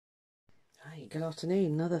good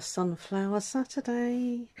afternoon. Another Sunflower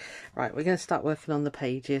Saturday. Right, we're going to start working on the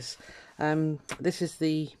pages. This is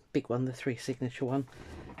the big one, the 3 signature one.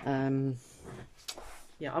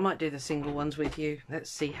 Yeah, I might do the single ones with you. Let's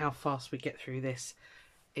see how fast we get through this.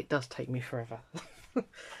 It does take me forever.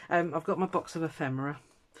 I've got my box of ephemera.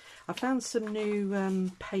 I found some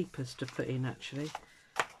new papers to put in, actually.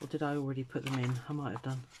 Or did I already put them in? I might have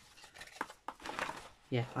done.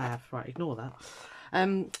 Yeah, I have. Right, ignore that.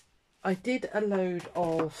 I did a load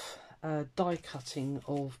of die cutting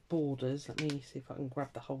of borders. Let me see if I can grab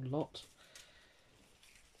the whole lot.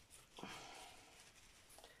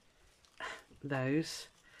 Those.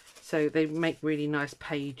 So they make really nice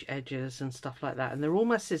page edges and stuff like that. And they're all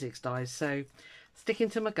my Sizzix dies. So sticking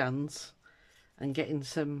to my guns and getting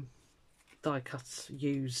some die cuts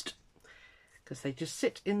used. Because they just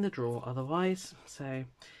sit in the drawer otherwise. So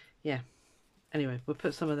yeah. Anyway, we'll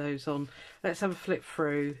put some of those on. Let's have a flip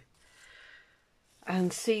through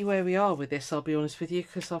and see where we are with this. I'll be honest with you,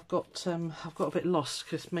 because I've got a bit lost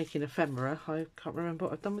because making ephemera. I can't remember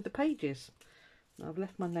what I've done with the pages. I've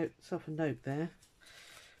left myself a note there.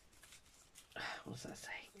 What does that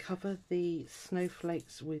say? Cover the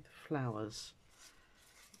snowflakes with flowers.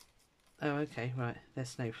 Oh, okay, right. They're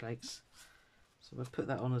snowflakes. So we'll put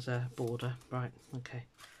that on as a border. Right, okay.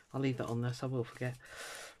 I'll leave that on there so I will forget.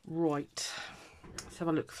 Right. Let's have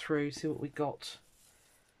a look through, see what we got.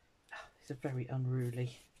 These are very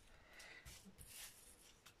unruly.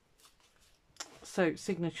 So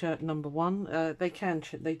signature number 1.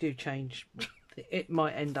 They do change. It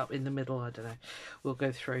might end up in the middle. I don't know. We'll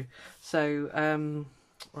go through. So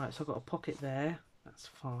right. So I've got a pocket there. That's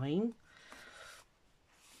fine.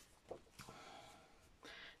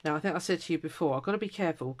 Now I think I said to you before, I've got to be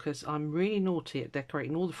careful because I'm really naughty at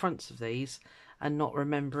decorating all the fronts of these and not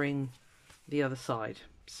remembering the other side.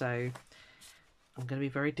 So I'm going to be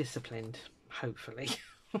very disciplined, hopefully.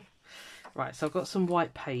 Right, so I've got some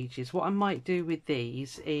white pages. What I might do with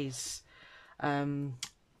these is,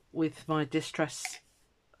 with my distress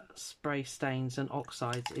spray stains and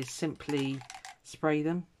oxides, is simply spray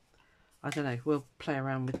them. I don't know, we'll play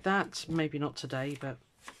around with that. Maybe not today, but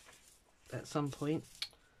at some point.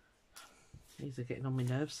 These are getting on my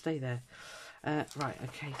nerves. Stay there. Right,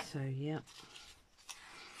 okay, so yeah.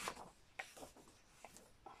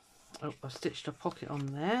 Oh, I've stitched a pocket on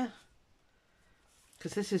there.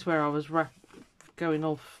 Because this is where I was going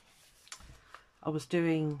off. I was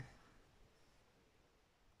doing...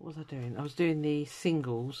 What was I doing? I was doing the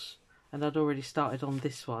singles. And I'd already started on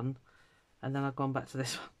this one. And then I've gone back to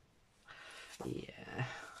this one. Yeah.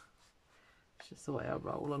 It's just the way I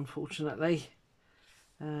roll, unfortunately.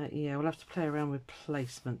 Yeah, we'll have to play around with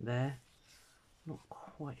placement there. Not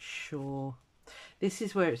quite sure. This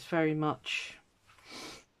is where it's very much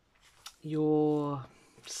your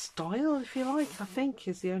style, if you like, I think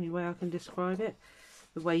is the only way I can describe it.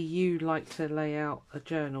 The way you like to lay out a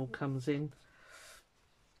journal comes in.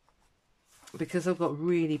 Because I've got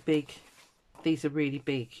really big, these are really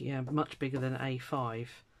big, yeah, much bigger than A5,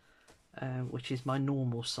 which is my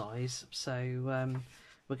normal size. So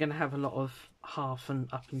we're going to have a lot of half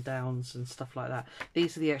and up and downs and stuff like that.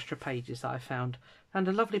 These are the extra pages that I found. Found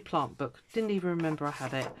a lovely plant book. Didn't even remember I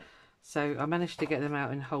had it. So I managed to get them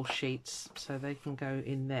out in whole sheets so they can go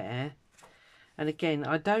in there. And again,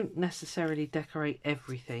 I don't necessarily decorate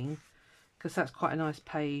everything because that's quite a nice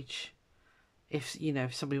page. If, you know,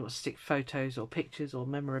 if somebody wants to stick photos or pictures or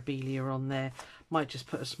memorabilia on there, might just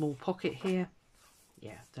put a small pocket here.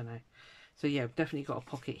 Yeah, don't know. So yeah, definitely got a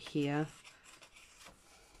pocket here.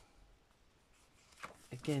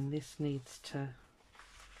 Again, this needs to...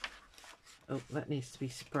 Oh, that needs to be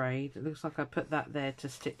sprayed. It looks like I put that there to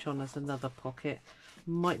stitch on as another pocket.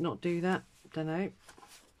 Might not do that. Don't know.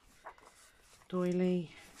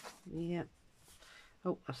 Doily. Yep.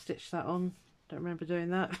 Oh, I've stitched that on. Don't remember doing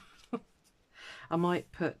that. I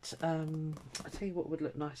might put... I'll tell you what would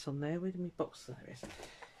look nice on there. Where did my box? There it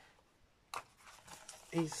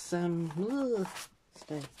is. Is...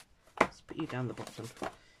 stay. Let's put you down the bottom.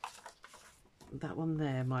 That one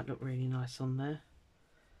there might look really nice on there.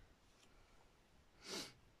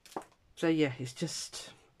 So yeah, it's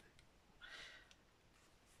just,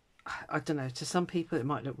 I don't know, to some people it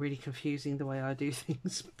might look really confusing the way I do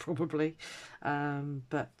things, probably.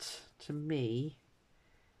 But to me,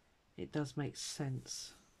 it does make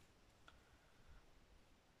sense.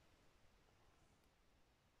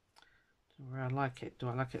 Where I like it. Do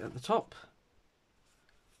I like it at the top?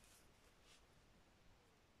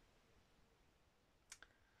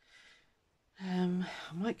 I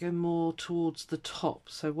might go more towards the top,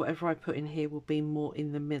 so whatever I put in here will be more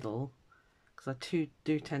in the middle, because I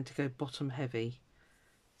do tend to go bottom heavy.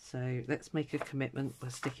 So let's make a commitment. We're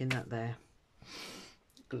sticking that there.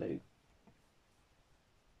 Glue.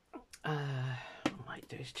 What I might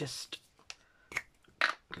do is just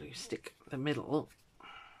glue stick the middle.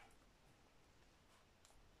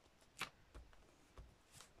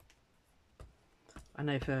 I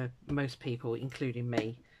know for most people, including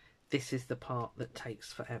me, this is the part that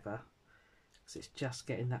takes forever, because it's just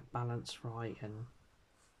getting that balance right, and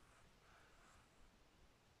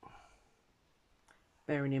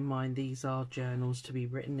bearing in mind these are journals to be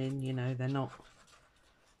written in, you know, they're not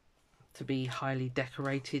to be highly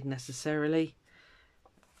decorated necessarily.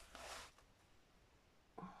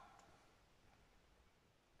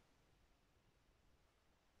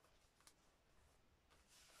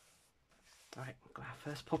 Right, got our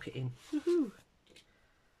first pocket in. Woohoo!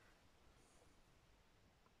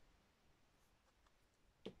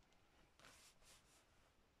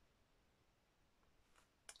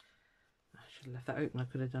 I should have left that open. I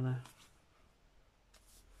could have done a...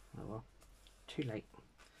 Oh well, too late.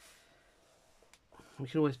 We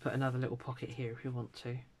can always put another little pocket here if you want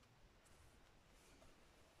to.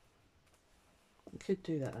 We could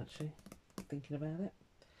do that actually, thinking about it.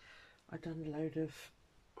 I've done a load of...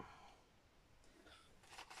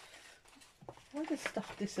 Why does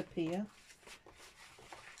stuff disappear?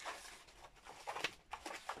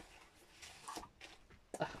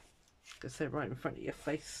 Because they're right in front of your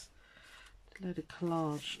face. A load of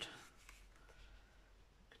collaged.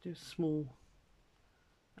 Could do a small...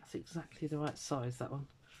 That's exactly the right size, that one.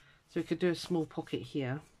 So we could do a small pocket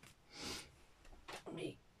here.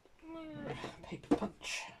 Paper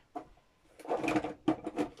punch.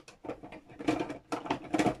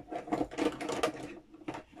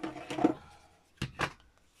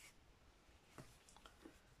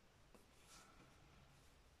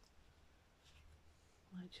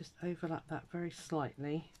 Just overlap that very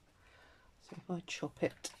slightly. So if I chop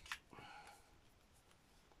it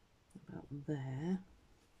about there,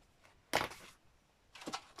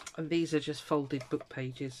 and these are just folded book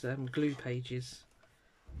pages, glue pages.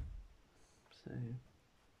 So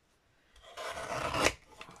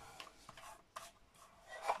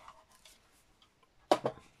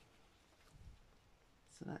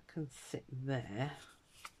that can sit there.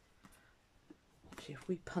 Actually, if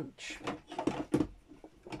we punch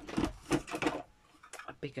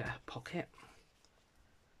bigger pocket,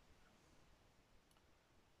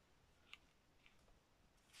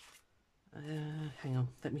 hang on,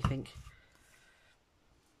 let me think.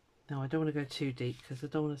 No, I don't want to go too deep because I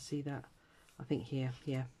don't want to see that. I think here,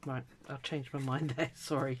 yeah, right, I'll change my mind there,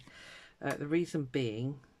 sorry. The reason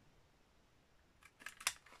being,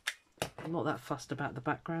 I'm not that fussed about the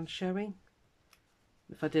background showing.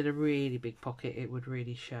 If I did a really big pocket, it would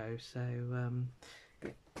really show, so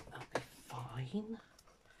that'll be fine.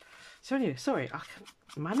 So anyway, sorry,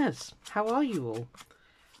 manners, how are you all?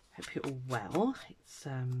 Hope you're all well. It's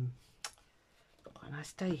quite a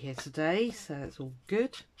nice day here today, so it's all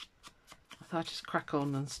good. I thought I'd just crack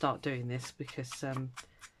on and start doing this because I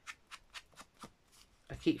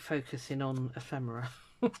keep focusing on ephemera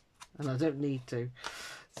and I don't need to.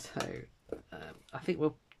 So I think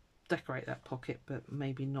we'll decorate that pocket, but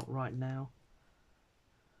maybe not right now.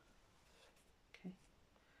 Okay,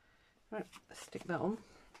 right, let's stick that on.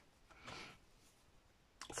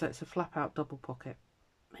 So it's a flap out double pocket.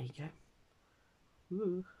 There you go.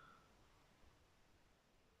 Ooh.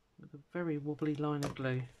 With a very wobbly line of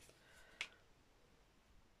glue.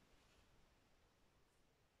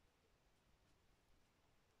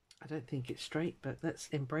 I don't think it's straight, but let's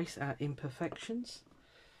embrace our imperfections.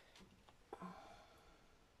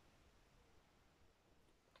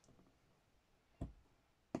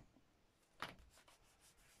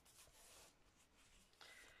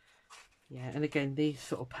 Yeah, and again, these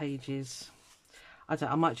sort of pages,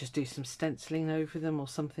 I might just do some stenciling over them or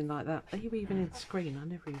something like that. Are you even in screen? I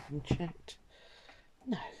never even checked.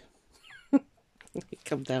 No.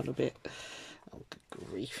 Come down a bit. Oh, good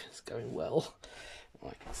grief, it's going well.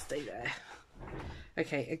 Right, stay there.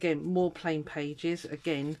 Okay, again, more plain pages.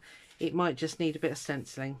 Again, it might just need a bit of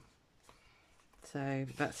stenciling. So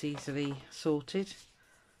that's easily sorted.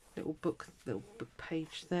 Little book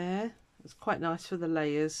page there. It's quite nice for the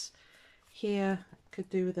layers. Here, could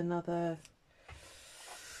do with another,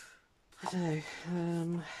 I don't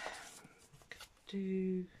know, could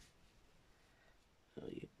do, oh,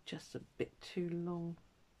 you're just a bit too long.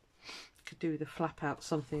 Could do with a flap out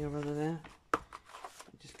something or other there. I'll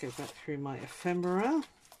just go back through my ephemera.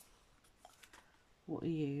 What are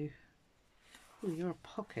you? Oh, you're a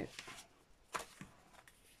pocket.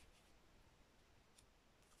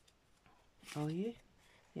 Are you?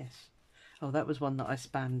 Yes. Oh, that was one that I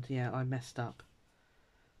spanned. Yeah, I messed up.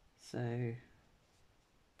 So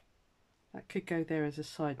that could go there as a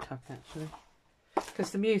side tuck actually,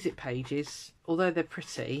 because the music pages, although they're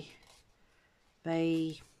pretty,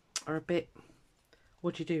 they are a bit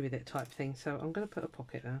what do you do with it type thing. So I'm going to put a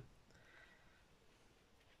pocket there.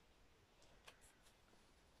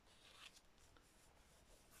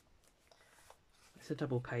 It's a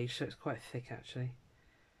double page, so it's quite thick actually.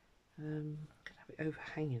 I'm going to have it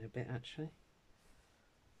overhanging a bit actually.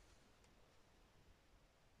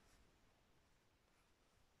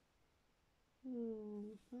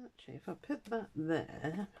 Actually, if I put that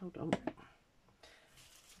there, hold on. Let's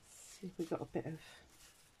see if we've got a bit of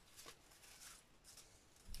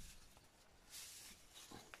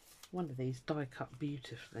one of these die cut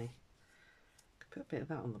beautifully. Could put a bit of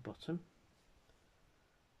that on the bottom.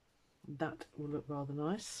 That will look rather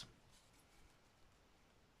nice.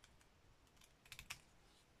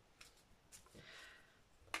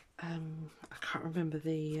 I can't remember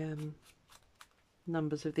the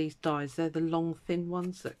numbers of these dies. They're the long thin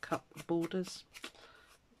ones that cut borders.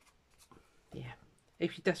 Yeah,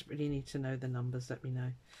 if you desperately need to know the numbers, let me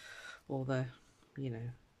know, or the, you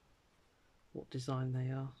know, what design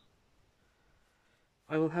they are.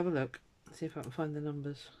 I will have a look, see if I can find the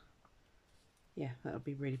numbers. Yeah, that'll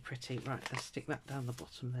be really pretty. Right, let's stick that down the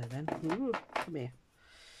bottom there then. Ooh, come here.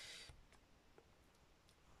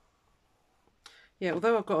 Yeah,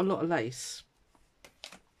 although I've got a lot of lace,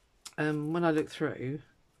 when I looked through,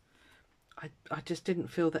 I just didn't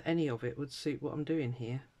feel that any of it would suit what I'm doing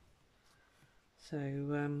here. So,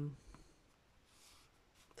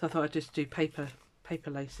 so I thought I'd just do paper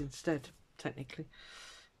lace instead, technically.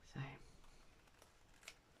 So,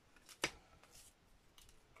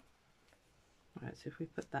 right, so if we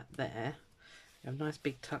put that there, we have a nice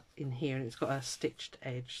big tuck in here, and it's got a stitched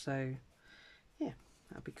edge. So, yeah,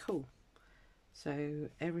 that'd be cool. So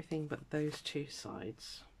everything but those two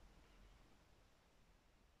sides.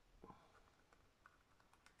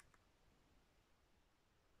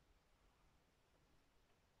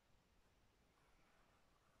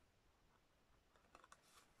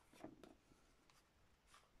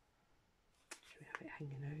 Should we have it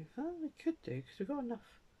hanging over? We could do, because we've got enough.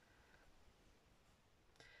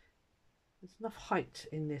 There's enough height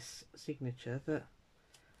in this signature that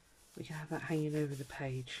we can have that hanging over the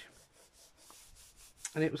page.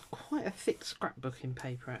 And it was quite a thick scrapbooking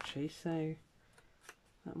paper actually, so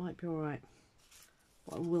that might be alright.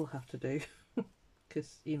 What I will have to do,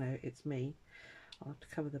 because you know it's me, I'll have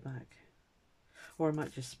to cover the back, or I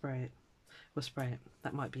might just spray it. We'll spray it,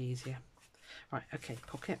 that might be easier. Right, okay,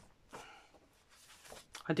 pocket.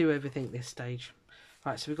 I do overthink this stage.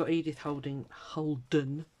 Right, so we've got Edith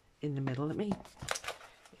Holden in the middle.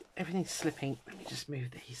 Everything's slipping. Let me just move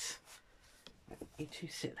these. You two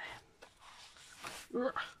sit there.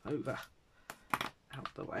 Over,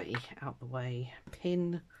 out the way,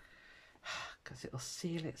 pin, because it'll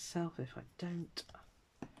seal itself if I don't.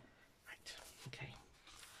 Right, okay.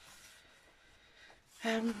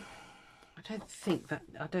 I don't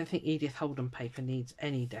think Edith Holden paper needs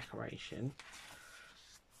any decoration.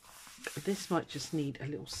 This might just need a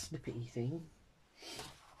little snippety thing.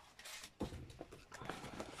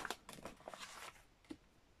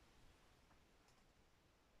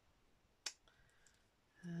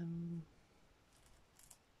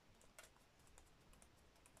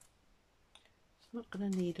 It's not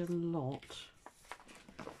going to need a lot.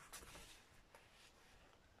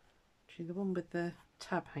 Actually, the one with the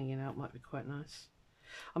tab hanging out might be quite nice.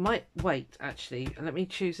 I might wait actually and let me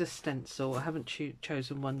choose a stencil. I haven't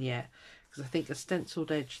chosen one yet, because I think a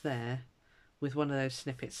stenciled edge there with one of those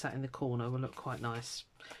snippets sat in the corner will look quite nice.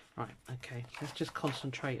 Right, okay, let's just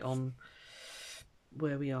concentrate on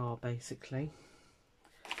where we are basically.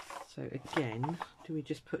 So again, do we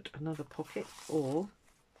just put another pocket, or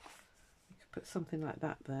we could put something like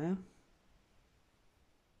that there.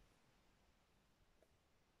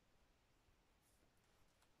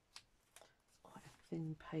 Quite a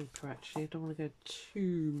thin paper actually, I don't want to go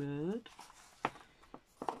too mad.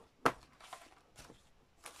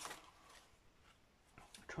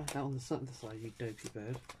 Try that on the other side, you dopey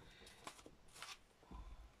bird.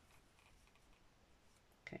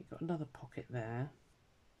 Okay, got another pocket there.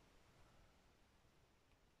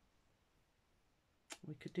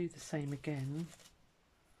 We could do the same again.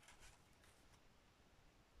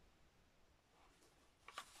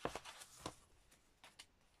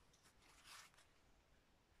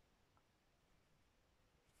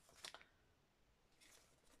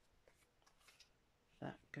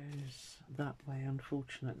 That goes that way,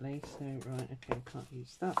 unfortunately. So, right, okay, can't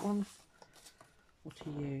use that one. What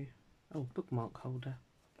are you? Oh, bookmark holder.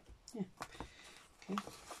 Yeah, okay.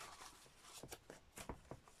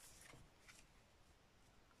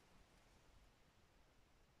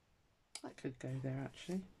 That could go there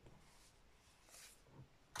actually.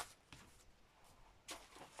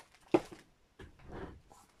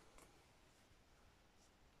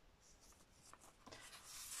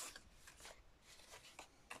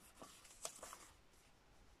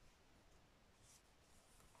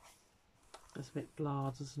 It's a bit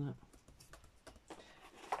blah, doesn't it?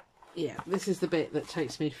 Yeah, this is the bit that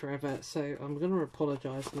takes me forever, so I'm going to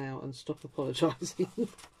apologise now and stop apologising.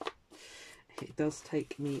 It does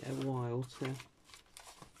take me a while to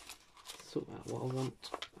sort out what I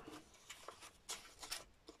want.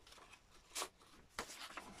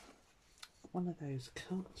 One of those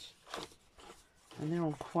cuts, and they're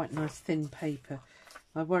on quite nice thin paper.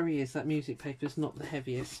 My worry is that music paper is not the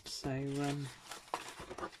heaviest, so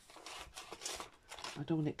I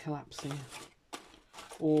don't want it collapsing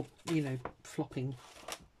or, you know, flopping,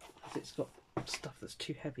 because it's got stuff that's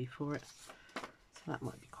too heavy for it. So that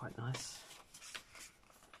might be quite nice.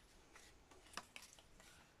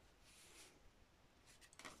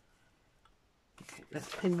 Okay,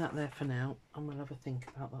 let's pin that there for now, and we'll have a think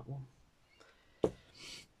about that one.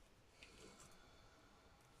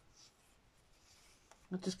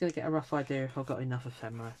 I'm just going to get a rough idea if I've got enough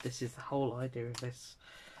ephemera. This is the whole idea of this.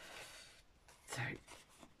 So,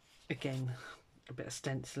 again, a bit of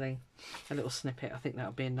stenciling, a little snippet. I think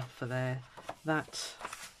that'll be enough for there. That's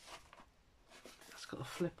got a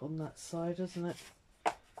flip on that side, hasn't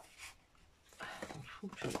it?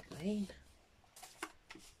 Unfortunately.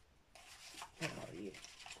 Where are you?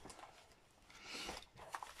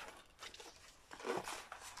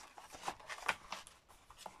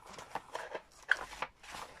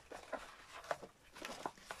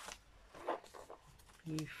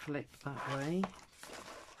 You flip that way,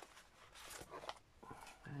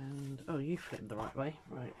 and oh, you flip the right way,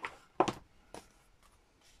 right.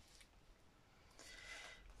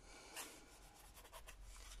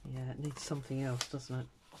 Yeah, it needs something else, doesn't it?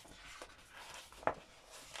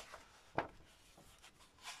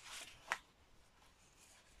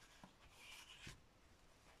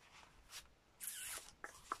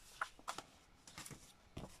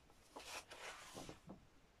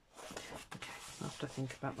 I have to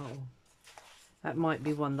think about that one. That might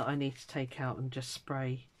be one that I need to take out and just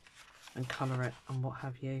spray and colour it and what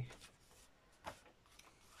have you.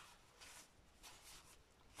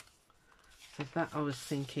 So that, I was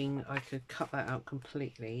thinking I could cut that out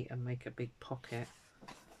completely and make a big pocket,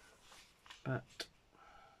 but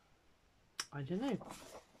I don't know.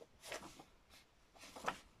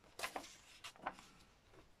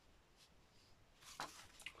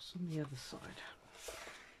 What's on the other side?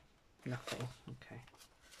 Nothing. Okay.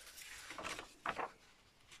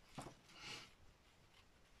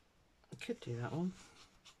 I could do that one.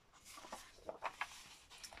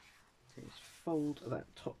 So just fold that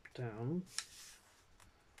top down,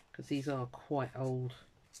 because these are quite old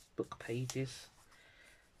book pages.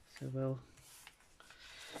 So we'll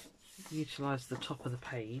utilise the top of the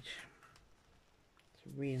page to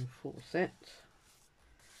reinforce it.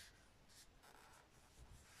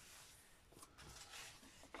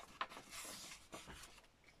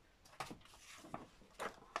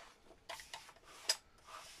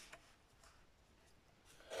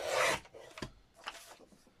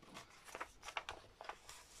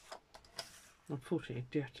 Unfortunately, you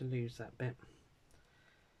do have to lose that bit,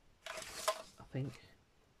 I think.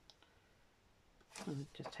 I'll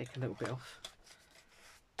just take a little bit off.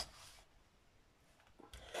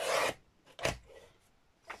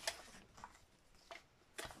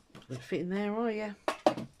 Not going to fit in there, are you?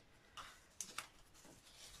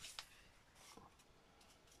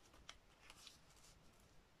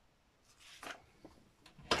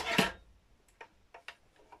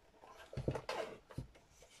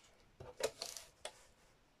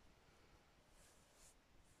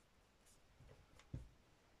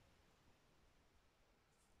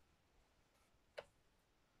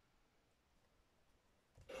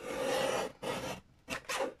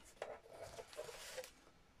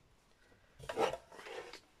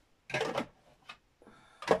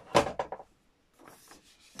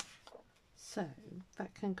 So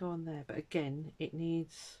that can go on there, but again it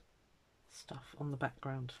needs stuff on the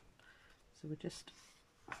background, so we'll just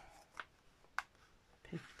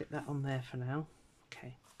fit that on there for now.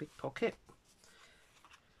 Okay, big pocket.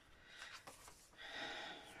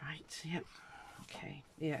 Right, yep. Okay,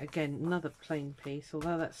 yeah, again another plain piece,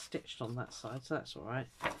 although that's stitched on that side, so that's all right.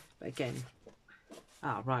 But again,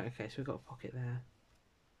 right, okay, so we've got a pocket there.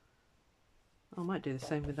 I might do the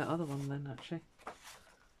same with that other one then, actually.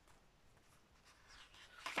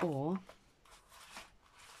 Or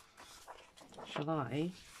shall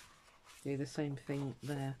I do the same thing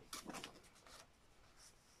there?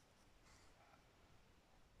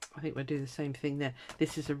 I think we'll do the same thing there.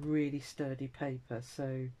 This is a really sturdy paper,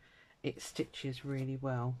 so it stitches really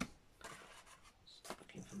well. Just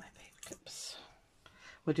looking for my paper clips.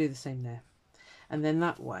 We'll do the same there. And then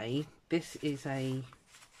that way, this is a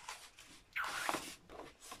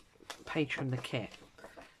page from the kit.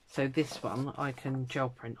 So this one, I can gel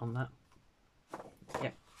print on that.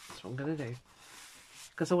 Yeah, that's what I'm going to do.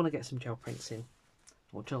 Because I want to get some gel prints in.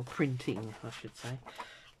 Or gel printing, I should say.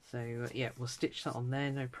 So, yeah, we'll stitch that on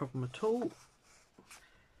there, no problem at all.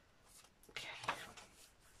 Okay.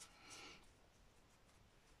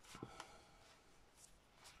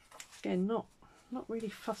 Again, not really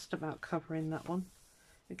fussed about covering that one.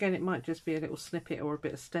 Again, it might just be a little snippet or a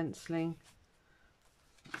bit of stenciling.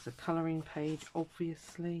 It's a colouring page,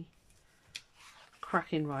 obviously.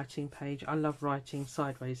 Cracking writing page. I love writing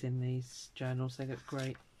sideways in these journals. They look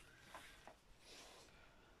great.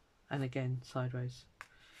 And again, sideways.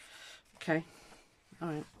 Okay.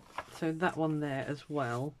 Alright. So that one there as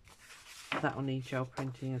well. That will need gel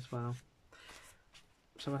printing as well.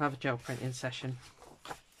 So we'll have a gel printing session.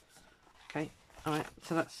 Okay. Alright.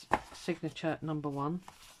 So that's signature number 1.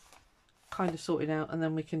 Kind of sorted out. And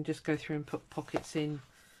then we can just go through and put pockets in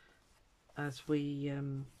as we...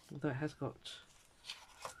 although it has got...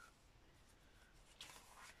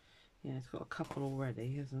 Yeah, it's got a couple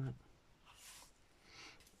already, hasn't it?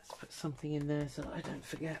 Let's put something in there so that I don't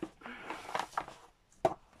forget.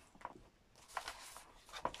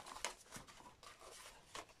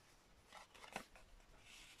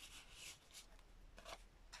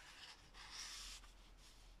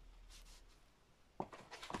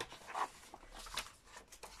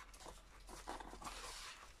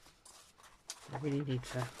 I really need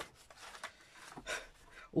to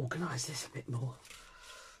organise this a bit more.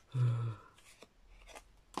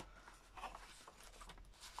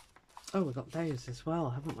 Oh, we've got those as well,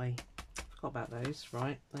 haven't we? Forgot about those,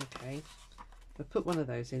 right? Okay. We'll put one of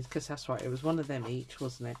those in, because that's right, it was one of them each,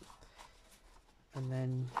 wasn't it? And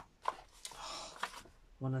then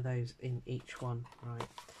one of those in each one, right.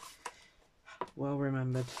 Well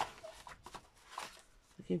remembered.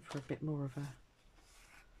 Looking for a bit more of a...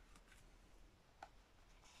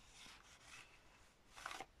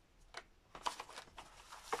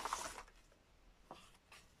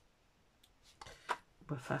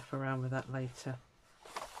 We'll faff around with that later.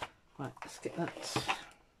 Right, let's get that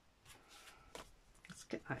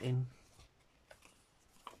in.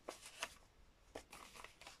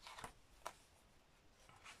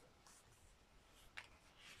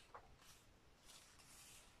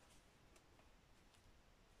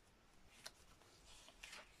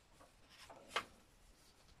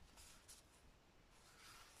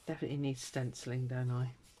 Definitely need stenciling, don't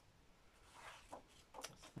I?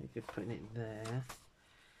 So good putting it there.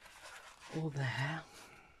 Or there.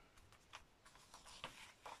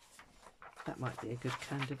 That might be a good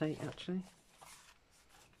candidate actually.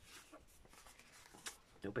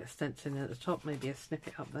 A little bit of stenciling at the top, maybe a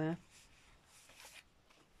snippet up there.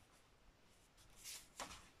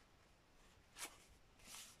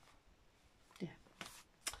 Yeah.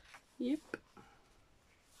 Yep.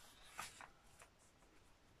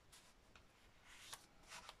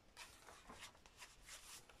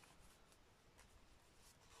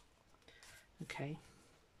 Okay.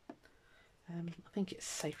 I think it's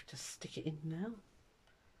safe to stick it in now.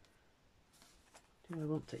 Do I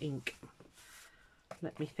want to ink?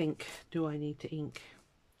 Let me think. Do I need to ink?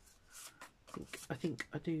 I think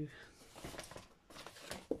I do.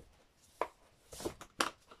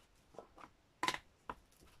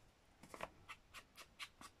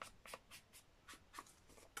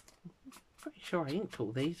 Pretty sure I inked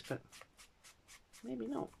all these, but maybe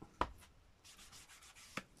not.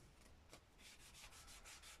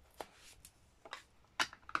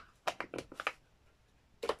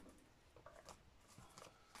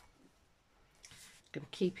 Going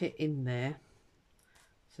to keep it in there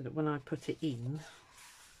so that when I put it in,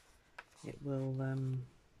 it will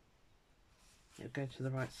it'll go to the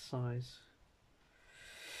right size.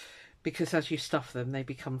 Because as you stuff them, they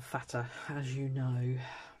become fatter, as you know.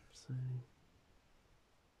 So,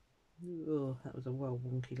 oh, that was a well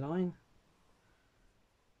wonky line.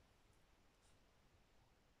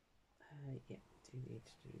 Yeah, do need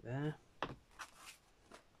to do there.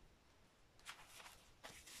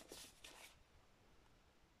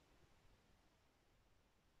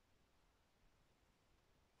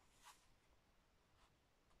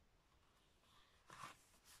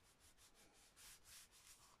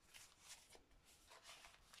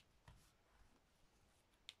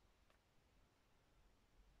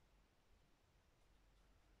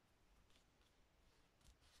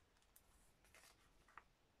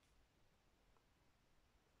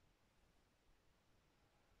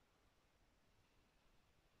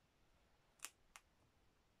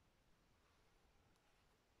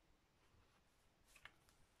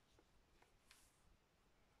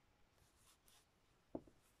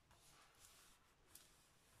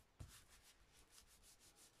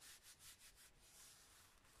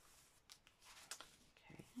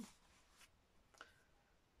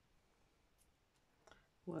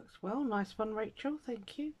 Works well. Nice one, Rachel.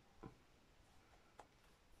 Thank you.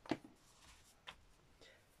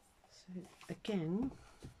 So again,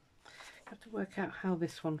 I have to work out how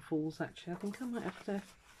this one falls. Actually, I think I might have to.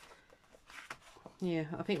 Yeah,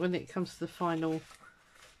 I think when it comes to the final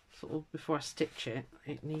sort of before I stitch it,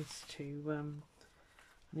 it needs to.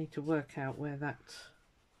 I need to work out where that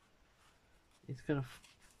is going to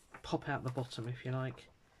pop out the bottom, if you like.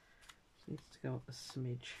 It needs to go up a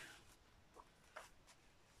smidge.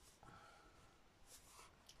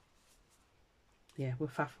 Yeah, we'll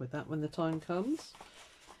faff with that when the time comes.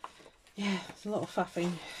 Yeah, it's a lot of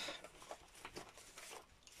faffing.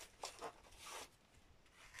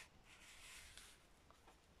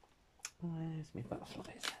 Where's my butterflies?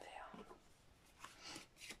 There they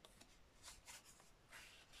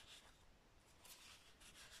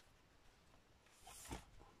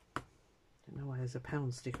are. Don't know why there's a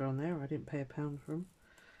pound sticker on there. I didn't pay £1 for them.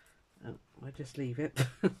 Oh, I just leave it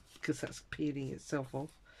because that's peeling itself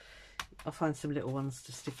off. I'll find some little ones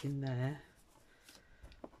to stick in there.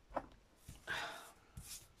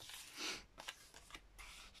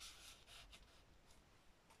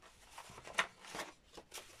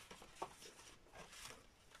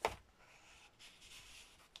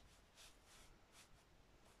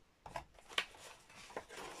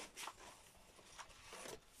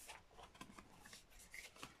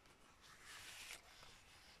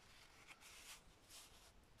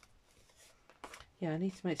 Yeah, I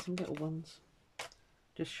need to make some little ones,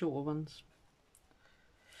 just shorter ones.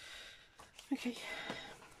 Okay,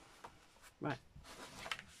 right.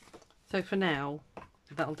 So for now,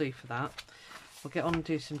 that'll do for that. We'll get on and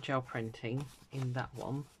do some gel printing in that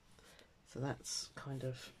one. So that's kind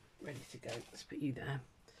of ready to go. Let's put you there.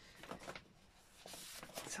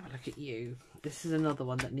 Let's have a look at you. This is another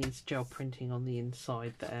one that needs gel printing on the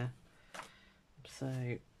inside there. So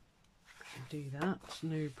do that,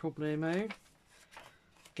 no problemo.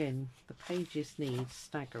 Again, the pages need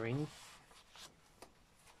staggering.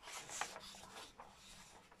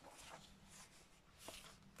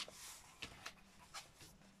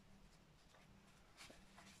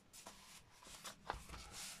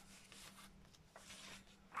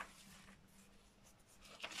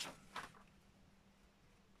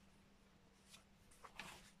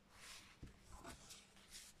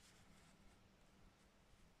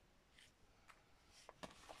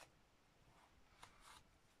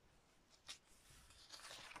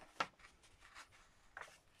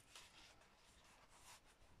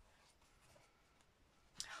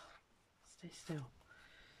 Stay still.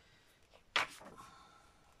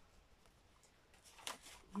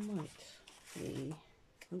 Might be.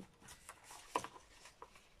 Oh.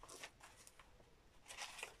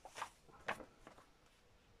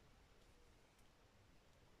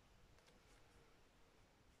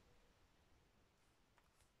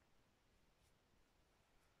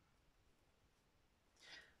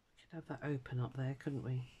 Could have that open up there, couldn't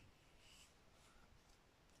we?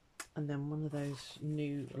 And then one of those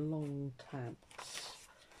new long tabs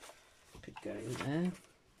could go in there.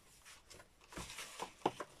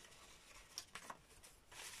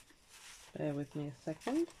 Bear with me a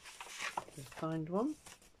second. Just find one.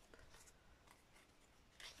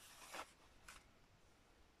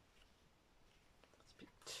 It's a bit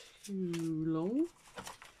too long.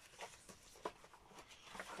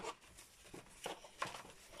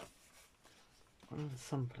 One of the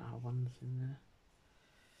sunflower ones in there.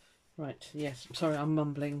 Right, yes, sorry, I'm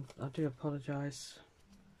mumbling. I do apologise.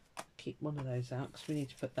 Keep one of those out because we need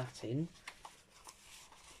to put that in.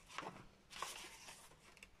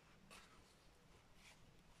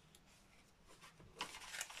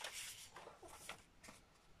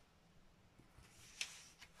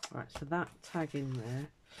 Right, so that tag in there.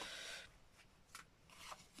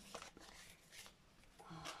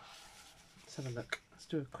 Let's have a look. Let's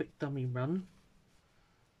do a quick dummy run.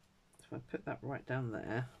 So I put that right down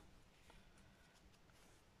there.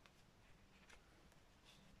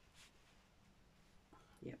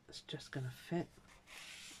 Yep, it's just going to fit.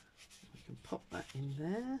 We can pop that in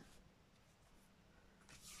there.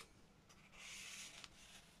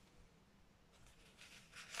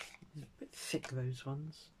 They're a bit thick, those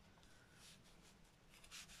ones.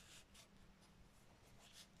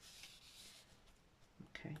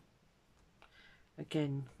 Okay.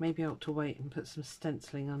 Again, maybe I ought to wait and put some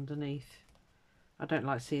stenciling underneath. I don't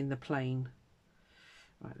like seeing the plain.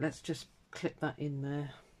 Right, let's just clip that in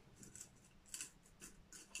there.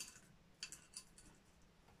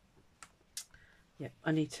 Yep,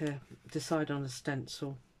 I need to decide on a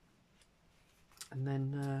stencil and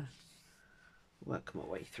then work my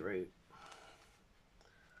way through.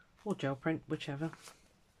 Or gel print, whichever.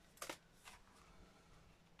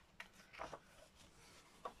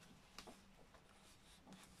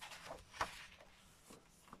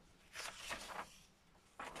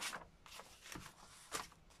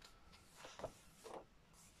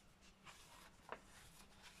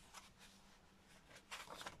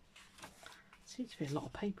 Seems to be a lot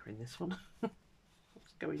of paper in this one.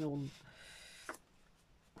 What's going on?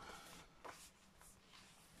 I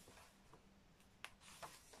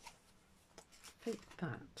think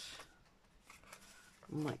that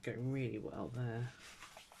might go really well there.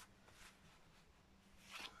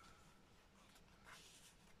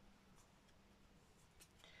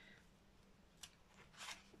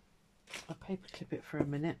 I'll paper clip it for a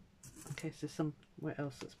minute in case there's somewhere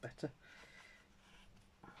else that's better.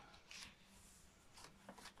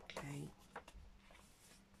 Okay.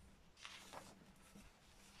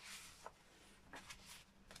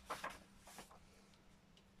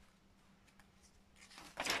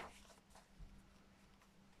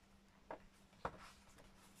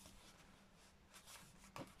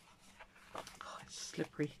 Oh, it's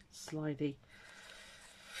slippery, slidey.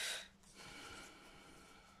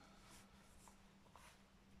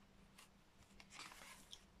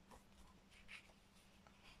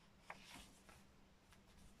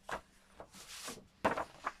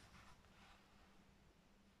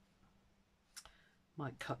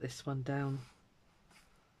 Might cut this one down,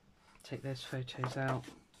 take those photos out,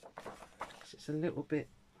 because it's a little bit,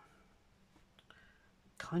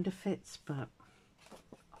 kind of fits, but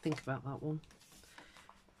I'll think about that one.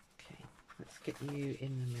 Okay, let's get you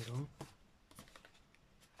in the middle.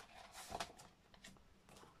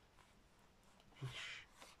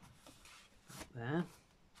 Up there.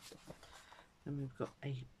 And we've got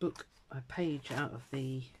a page out of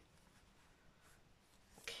the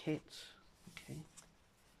kit. Okay.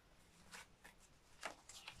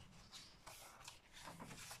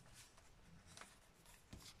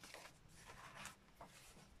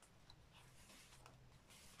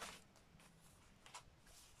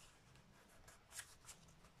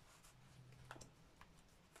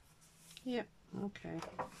 Yep, okay.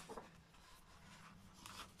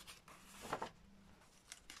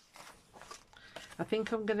 I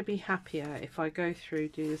think I'm going to be happier if I go through,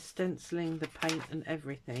 do the stenciling, the paint and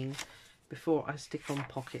everything before I stick on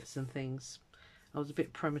pockets and things. I was a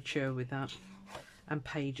bit premature with that. And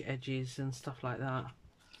page edges and stuff like that.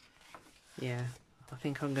 Yeah, I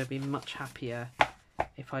think I'm going to be much happier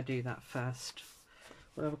if I do that first.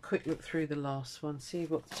 We'll have a quick look through the last one, see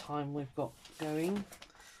what time we've got going.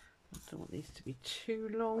 I don't want these to be too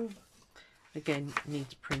long. Again,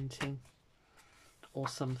 needs printing or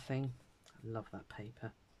something. I love that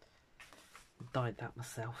paper. I dyed that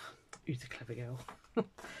myself. Who's a clever girl?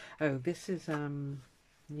 Oh, this is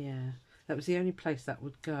yeah, that was the only place that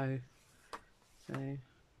would go. So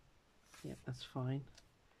yeah, that's fine.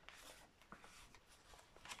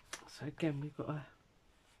 So again, we've got a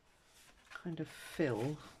kind of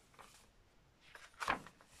fill.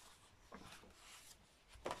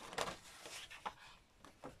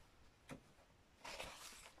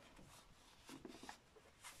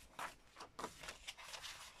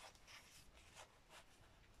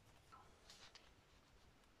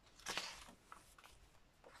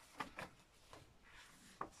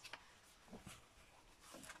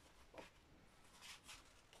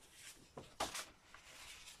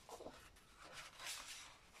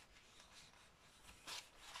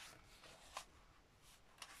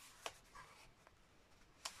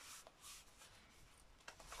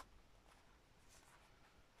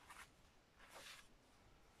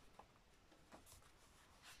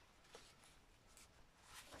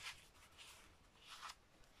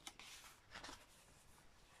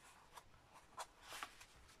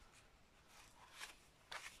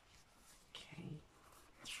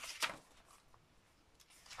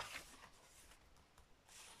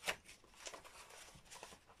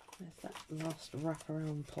 There's that last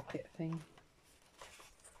wraparound pocket thing.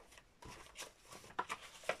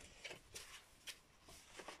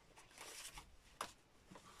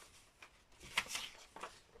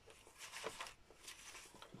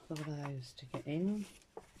 Some of those to get in.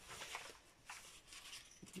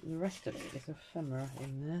 The rest of it is ephemera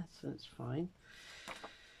in there, so it's fine.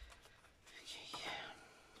 Okay.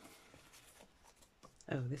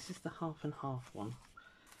 Oh, this is the half and half one.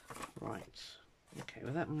 Right. Okay,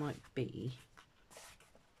 well that might be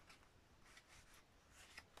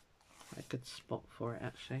a good spot for it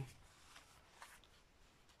actually.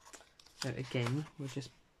 So again, we'll just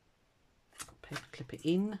paper clip it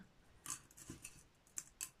in.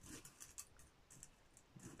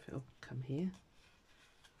 It'll come here.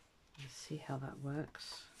 Let's see how that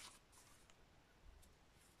works.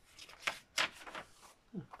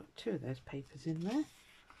 Oh, I've got two of those papers in there.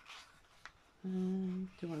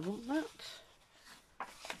 Do I want that?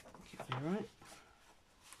 Right.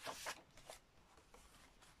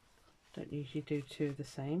 Don't usually do two of the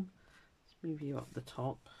same. Let's move you up the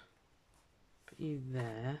top. Put you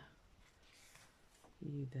there.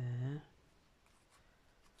 You there.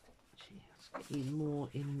 Actually, let's get you more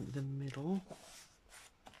in the middle.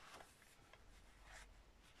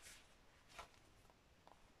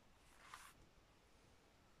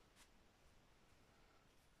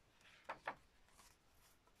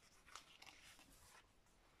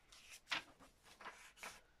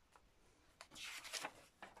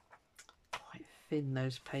 Quite thin,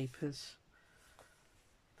 those papers.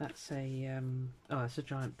 That's a oh, it's a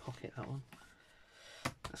giant pocket, that one.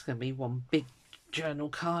 That's going to be one big journal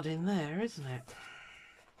card in there, isn't it?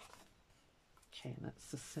 Okay, that's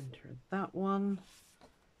the centre of that one.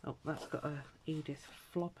 Oh, that's got a Edith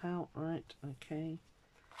flop out, right? Okay.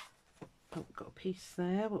 Oh, got a piece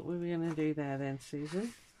there. What were we going to do there then,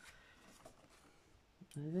 Susan?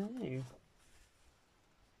 I don't know.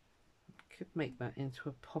 Could make that into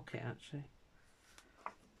a pocket, actually.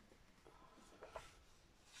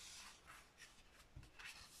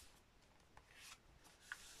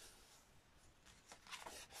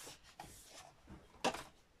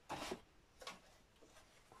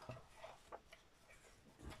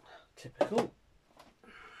 Typical.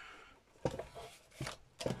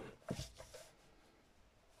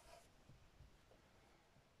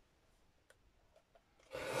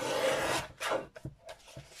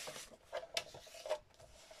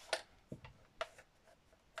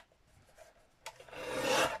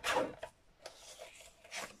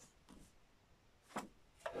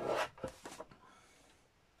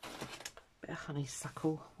 Bit of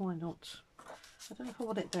honeysuckle, why not? I don't know if I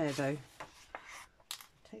want it there though.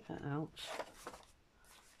 Take that out.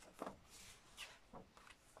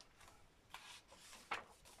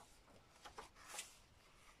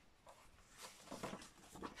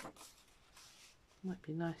 Might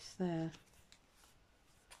be nice there.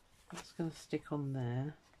 That's going to stick on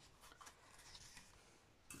there.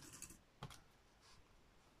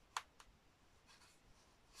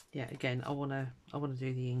 Yeah, again, I wanna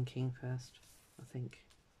do the inking first. I think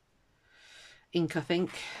ink. I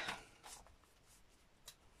think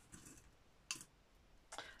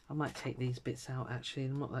I might take these bits out. Actually,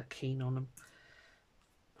 I'm not that keen on them.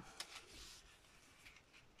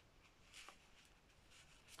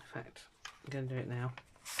 In fact, I'm going to do it now.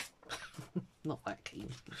 Not that keen.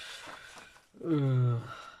 Ugh.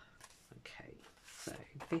 Okay, so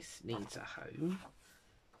this needs a home.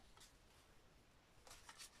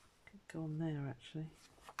 Could go on there actually.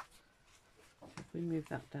 If we move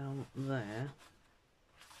that down there.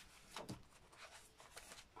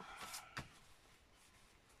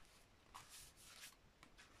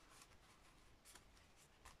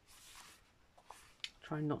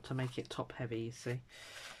 Try not to make it top heavy, you see.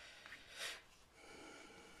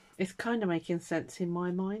 It's kind of making sense in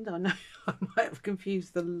my mind. I know I might have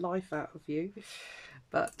confused the life out of you,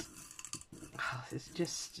 but it's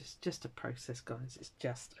just a process, guys. It's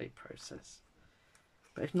just a process.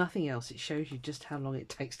 But if nothing else, it shows you just how long it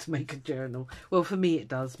takes to make a journal. Well, for me it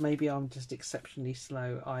does. Maybe I'm just exceptionally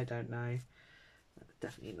slow. I don't know.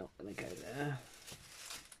 Definitely not going to go there.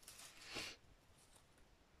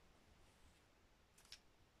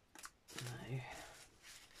 No.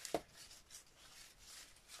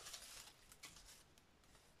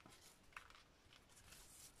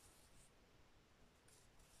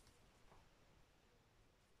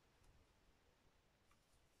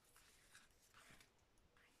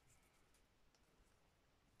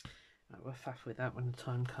 Right, we'll faff with that when the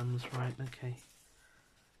time comes. Right, okay.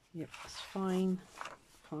 Yep, that's fine.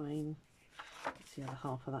 Fine. That's the other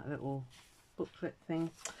half of that little booklet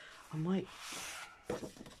thing. I might...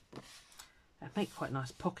 That'd make quite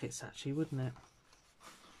nice pockets actually, wouldn't it?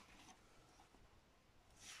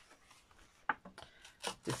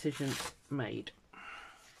 Decision made.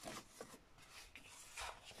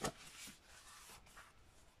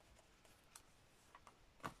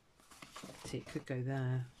 See, it could go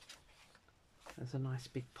there. There's a nice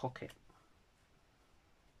big pocket.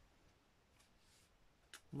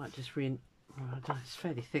 I might just well, I don't know, it's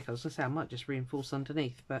fairly thick. I was going to say I might just reinforce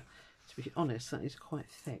underneath, but to be honest, that is quite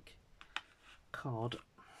thick card.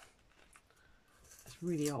 It's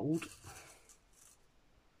really old.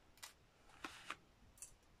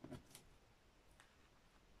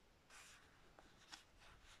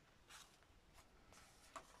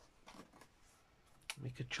 We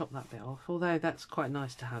could chop that bit off, although that's quite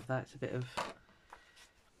nice to have that. It's a bit of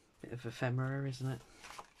ephemera, isn't it?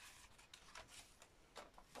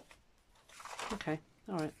 Okay,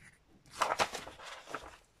 all right.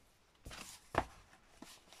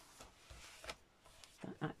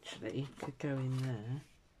 That actually could go in there.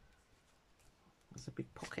 There's a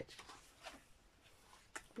big pocket.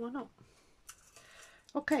 Why not?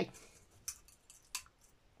 Okay.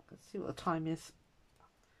 Let's see what the time is.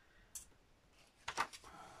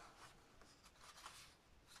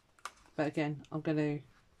 But again, I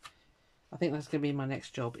think that's going to be my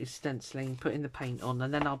next job, is stenciling, putting the paint on,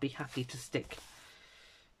 and then I'll be happy to stick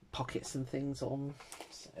pockets and things on.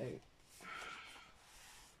 So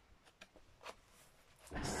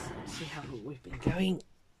let's see how long we've been going.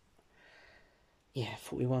 Yeah,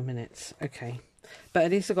 41 minutes. Okay. But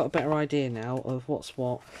at least I've got a better idea now of what's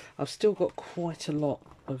what. I've still got quite a lot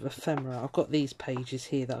of ephemera. I've got these pages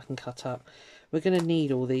here that I can cut up. We're going to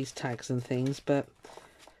need all these tags and things, but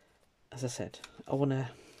as I said, I want to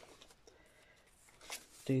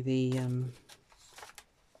do the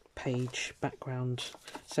page background.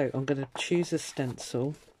 So I'm going to choose a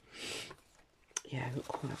stencil. Yeah, I've got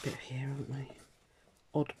quite a bit here, haven't we?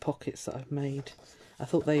 Odd pockets that I've made. I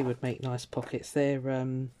thought they would make nice pockets. They're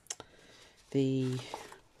the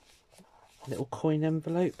little coin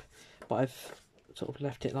envelope, but I've sort of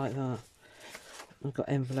left it like that. I've got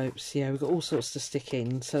envelopes, yeah, we've got all sorts to stick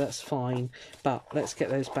in, so that's fine. But let's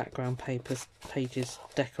get those background pages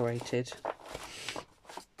decorated,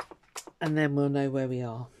 and then we'll know where we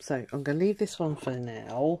are. So I'm going to leave this one for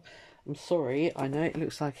now. I'm sorry, I know it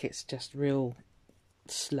looks like it's just real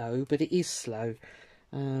slow, but it is slow.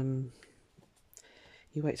 You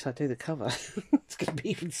wait till I do the cover. It's going to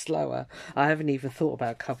be even slower. I haven't even thought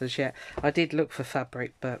about covers yet. I did look for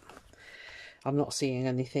fabric, but I'm not seeing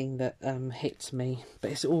anything that hits me.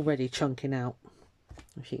 But it's already chunking out.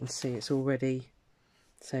 If you can see, it's already...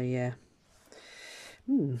 So, yeah.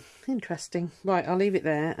 Interesting. Right, I'll leave it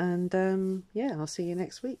there. And, yeah, I'll see you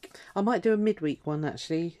next week. I might do a midweek one,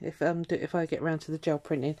 actually, if I get round to the gel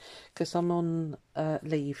printing. Because I'm on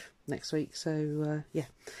leave next week. So, yeah.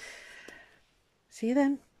 See you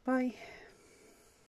then. Bye.